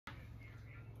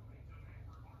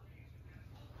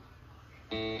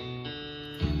Woman,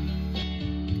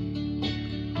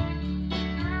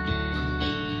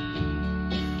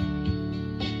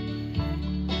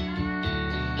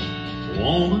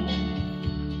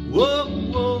 whoa,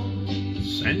 whoa,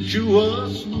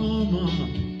 sensuous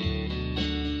woman,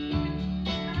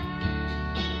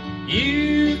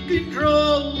 you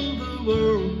control the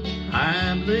world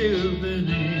I'm living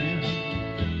in.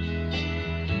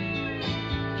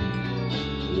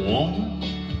 Woman,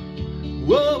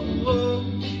 whoa, whoa,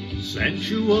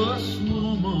 sensuous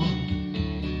woman,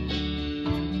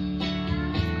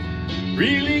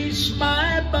 release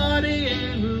my body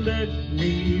and let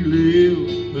me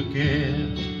live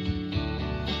again.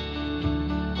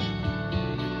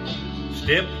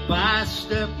 Step by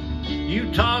step,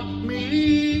 you taught me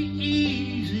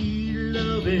easy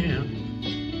loving.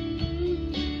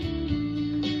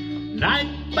 Night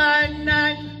by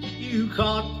night, you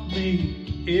caught me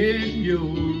in your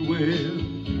web.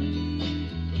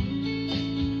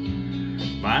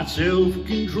 My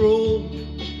self-control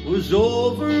was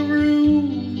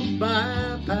overruled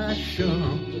by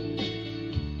passion,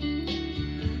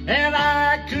 and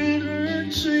I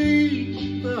couldn't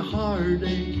see the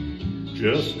heartache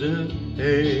just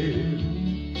ahead.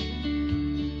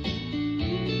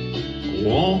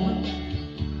 Woman,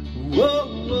 whoa,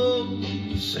 whoa,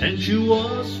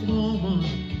 sensuous woman,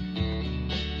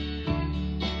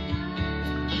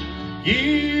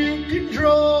 you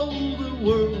control the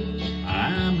world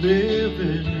I'm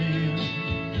living in.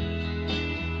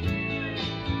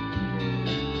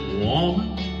 Woman,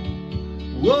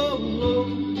 whoa, whoa,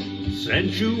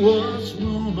 sensuous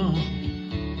woman,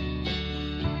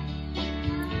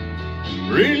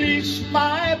 release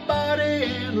my body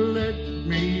and let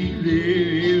me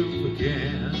live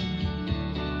again.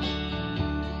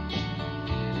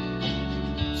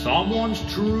 Someone's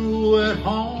true at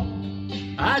home,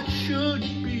 I should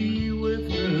be with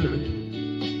her,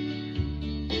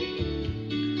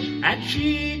 and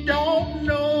she don't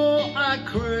know I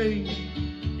crave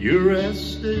your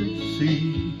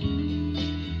ecstasy.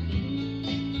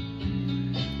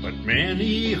 But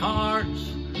many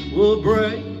hearts will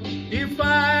break if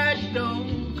I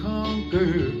don't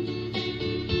conquer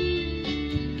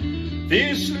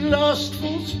this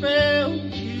lustful spell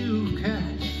you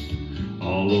cast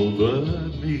all over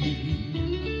me.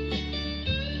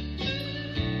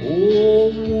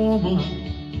 Oh woman,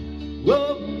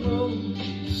 whoa, whoa,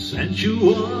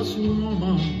 sensuous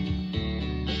woman,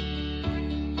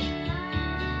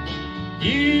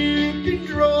 you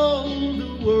control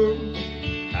the world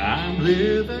I'm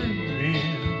living in.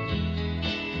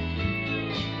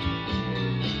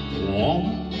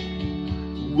 Woman,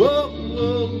 whoa,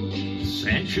 whoa,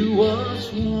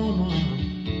 sensuous woman,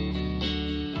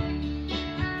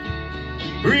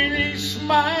 release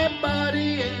my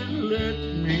body and let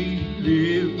me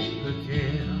live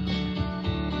again.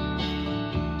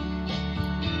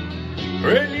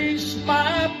 Release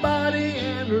my body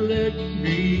and let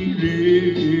me